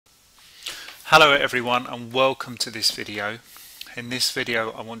Hello everyone and welcome to this video. In this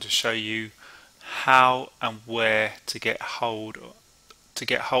video I want to show you how and where to get hold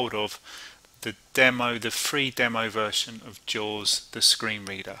of the free demo version of JAWS the screen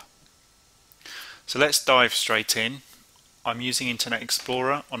reader. So let's dive straight in. I'm using Internet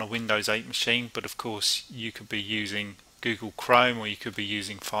Explorer on a Windows 8 machine, but of course you could be using Google Chrome or you could be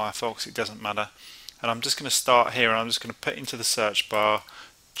using Firefox, it doesn't matter. And I'm just going to start here and I'm just going to put into the search bar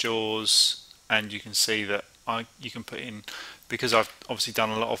JAWS, and you can see that you can put in, because I've obviously done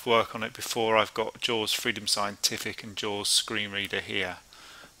a lot of work on it before, I've got JAWS Freedom Scientific and JAWS Screen Reader here.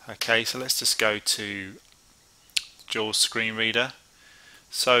 Okay, so let's just go to JAWS Screen Reader.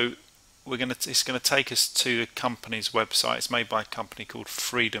 So it's going to take us to the company's website. It's made by a company called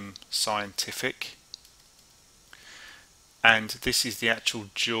Freedom Scientific, and this is the actual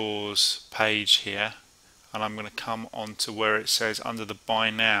JAWS page here, and I'm going to come on to where it says under the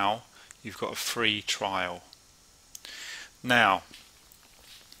Buy Now you've got a free trial. Now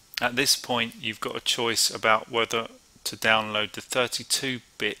at this point you've got a choice about whether to download the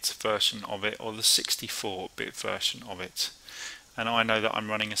 32-bit version of it or the 64-bit version of it, and I know that I'm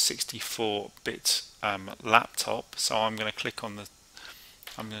running a 64-bit laptop, so I'm going to click on the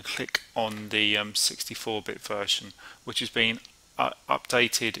 64-bit version, which has been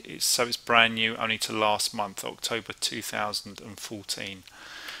updated, so it's brand new, only to last month, October 2014.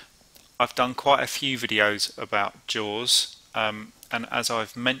 I've done quite a few videos about JAWS, and as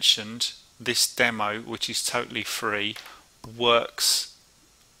I've mentioned, this demo, which is totally free, works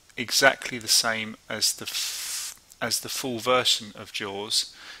exactly the same as the full version of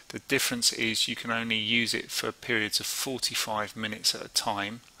JAWS. The difference is you can only use it for periods of 45 minutes at a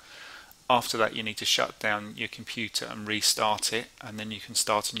time. After that you need to shut down your computer and restart it, and then you can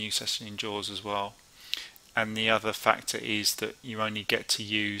start a new session in JAWS as well. And the other factor is that you only get to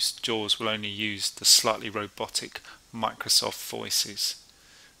use, JAWS will only use the slightly robotic Microsoft voices.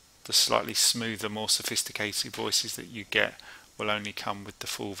 The slightly smoother, more sophisticated voices that you get will only come with the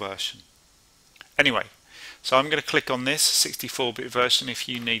full version. Anyway, so I'm going to click on this 64-bit version. If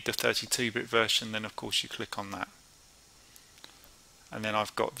you need the 32-bit version, then of course you click on that. And then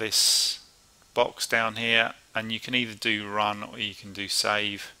I've got this box down here, and you can either do run or you can do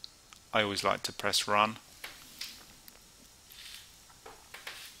save. I always like to press run.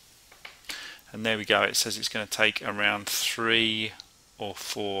 And there we go, it says it's going to take around 3 or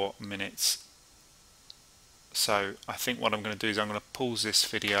 4 minutes. So I think what I'm going to do is I'm going to pause this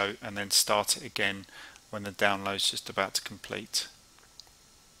video and then start it again when the download's just about to complete.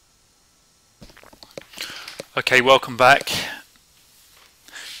 Okay, welcome back.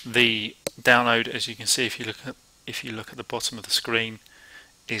 The download, as you can see, if you look at the bottom of the screen,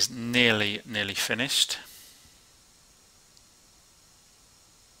 is nearly finished.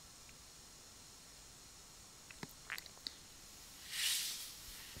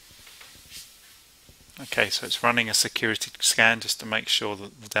 Okay, so it's running a security scan just to make sure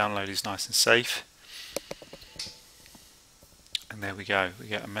that the download is nice and safe. And there we go, we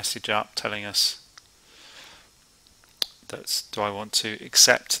get a message up telling us that do I want to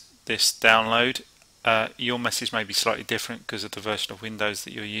accept this download. Your message may be slightly different because of the version of Windows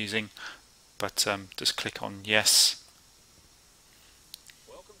that you're using, but just click on yes.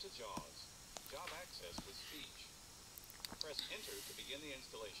 Welcome to JAWS, Job Access with Speech. Press Enter to begin the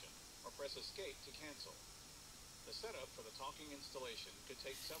installation, or press Escape to cancel. The setup for the talking installation could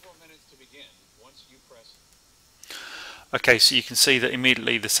take several minutes to begin once you press. Okay, so you can see that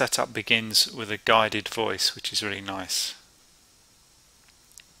immediately the setup begins with a guided voice, which is really nice.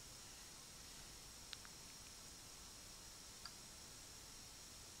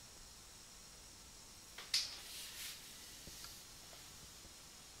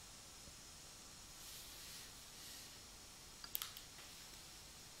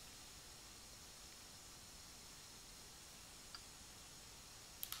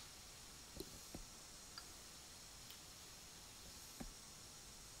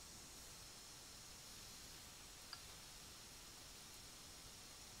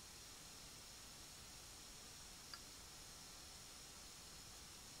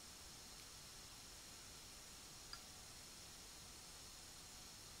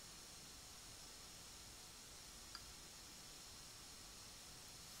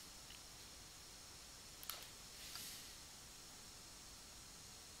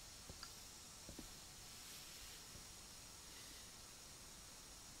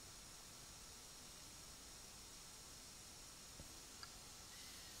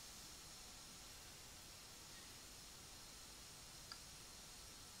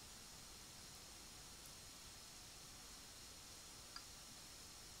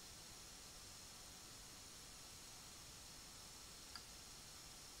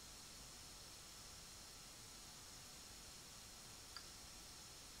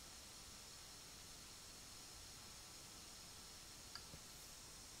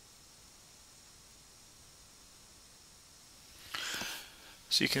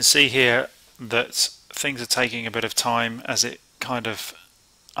 So you can see here that things are taking a bit of time as it kind of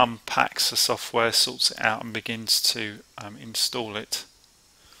unpacks the software, sorts it out and begins to install it.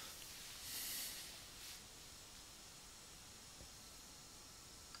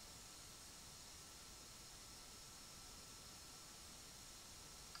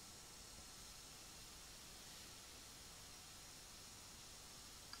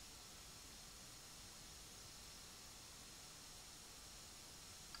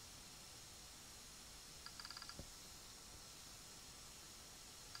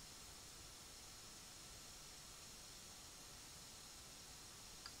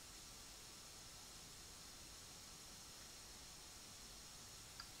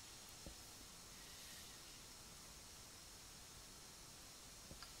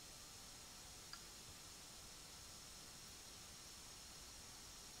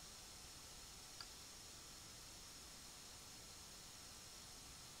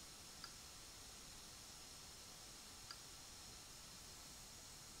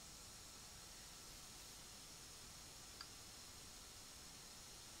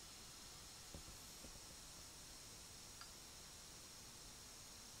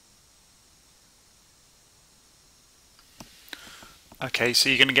 Okay, so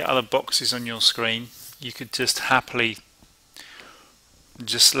you're going to get other boxes on your screen. You could just happily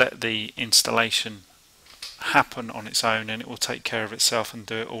just let the installation happen on its own and it will take care of itself and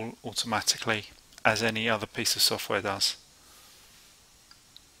do it all automatically as any other piece of software does.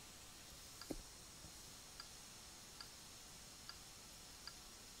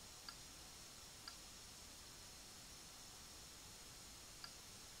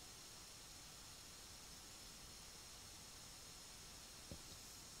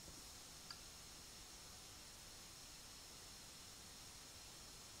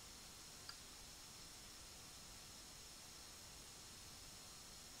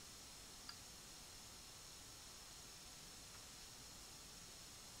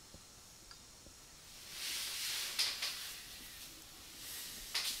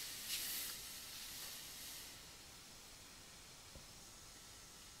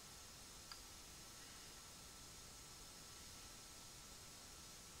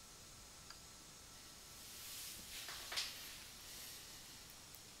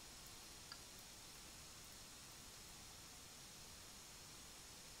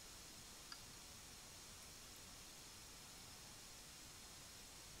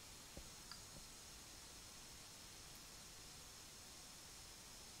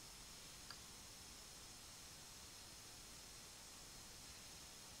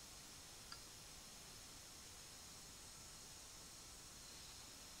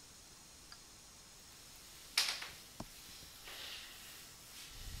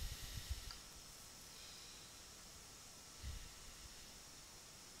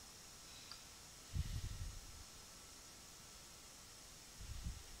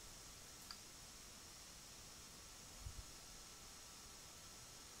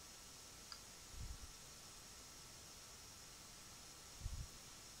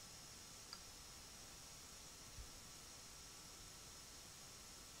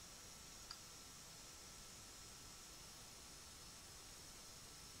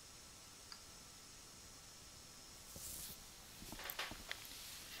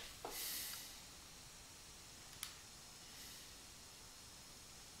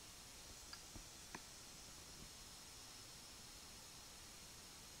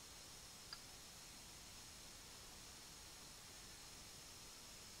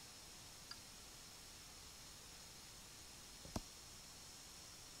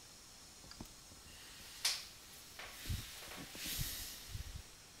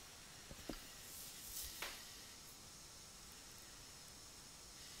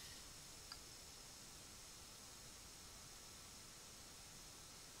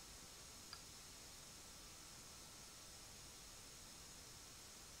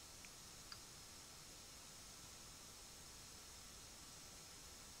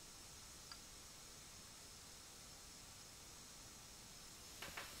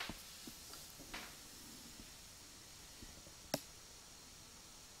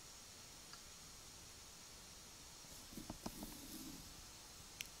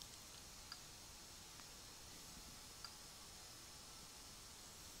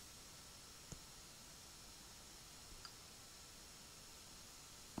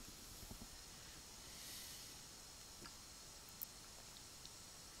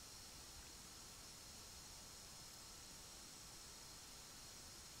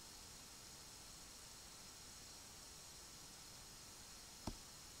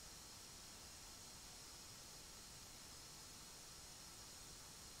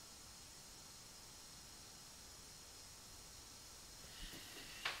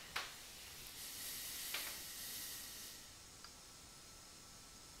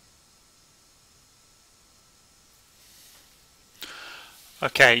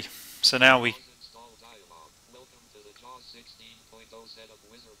 Okay, so now we JAWS install dialog. Welcome to the JAWS 16.0 setup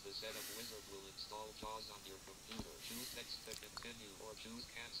wizard. The setup wizard will install JAWS on your computer. Choose next to continue or choose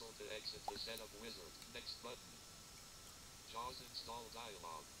cancel to exit the setup wizard. Next button. JAWS install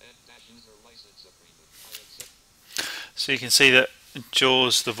dialog. End-user license agreement. I accept. So you can see that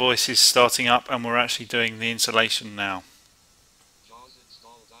JAWS, the voice is starting up and we're actually doing the installation now. JAWS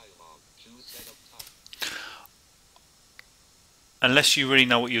install dialog. Choose setup type. Unless you really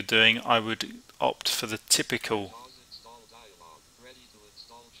know what you're doing, I would opt for the typical. JAWS install dialog. Ready to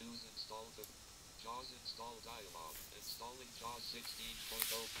install. Choose install to. JAWS install dialog. Installing JAWS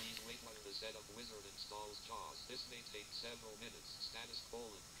 16.0. Please wait while the setup wizard installs JAWS. This may take several minutes. Status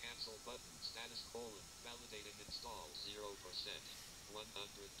colon. Cancel button. Status colon. Validating install. 0%. 100%.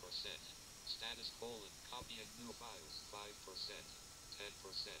 Status colon. Copying new files. 5%.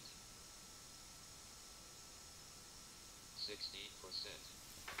 10%. 16%. 19%.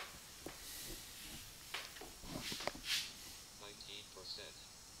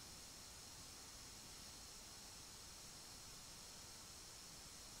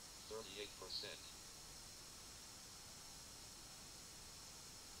 38%.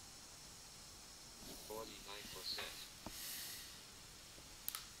 49%.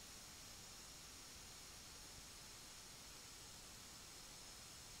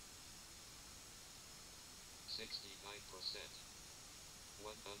 69%.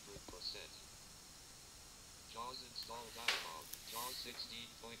 100%. JAWS install dialog. JAWS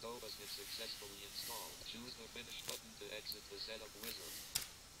 16.0 has been successfully installed. Choose the finish button to exit the setup wizard.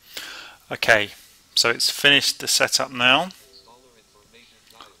 Okay, so it's finished the setup now. Installer information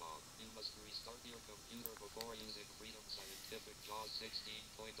dialog. You must restart your computer before using Freedom Scientific JAWS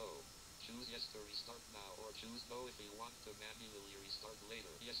 16.0. Choose yes to restart now or choose no if you want to manually restart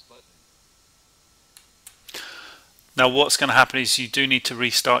later. Yes button. Now what's going to happen is you do need to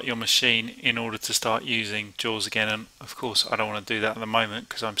restart your machine in order to start using JAWS again, and of course I don't want to do that at the moment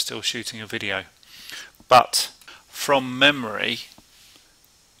because I'm still shooting a video. But from memory,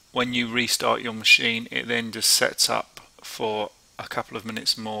 when you restart your machine, it then just sets up for a couple of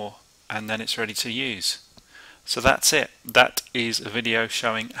minutes more and then it's ready to use. So that's it. That is a video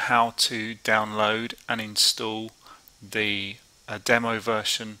showing how to download and install the demo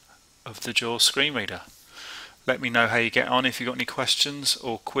version of the JAWS screen reader. Let me know how you get on. If you've got any questions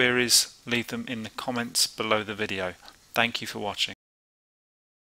or queries, leave them in the comments below the video. Thank you for watching.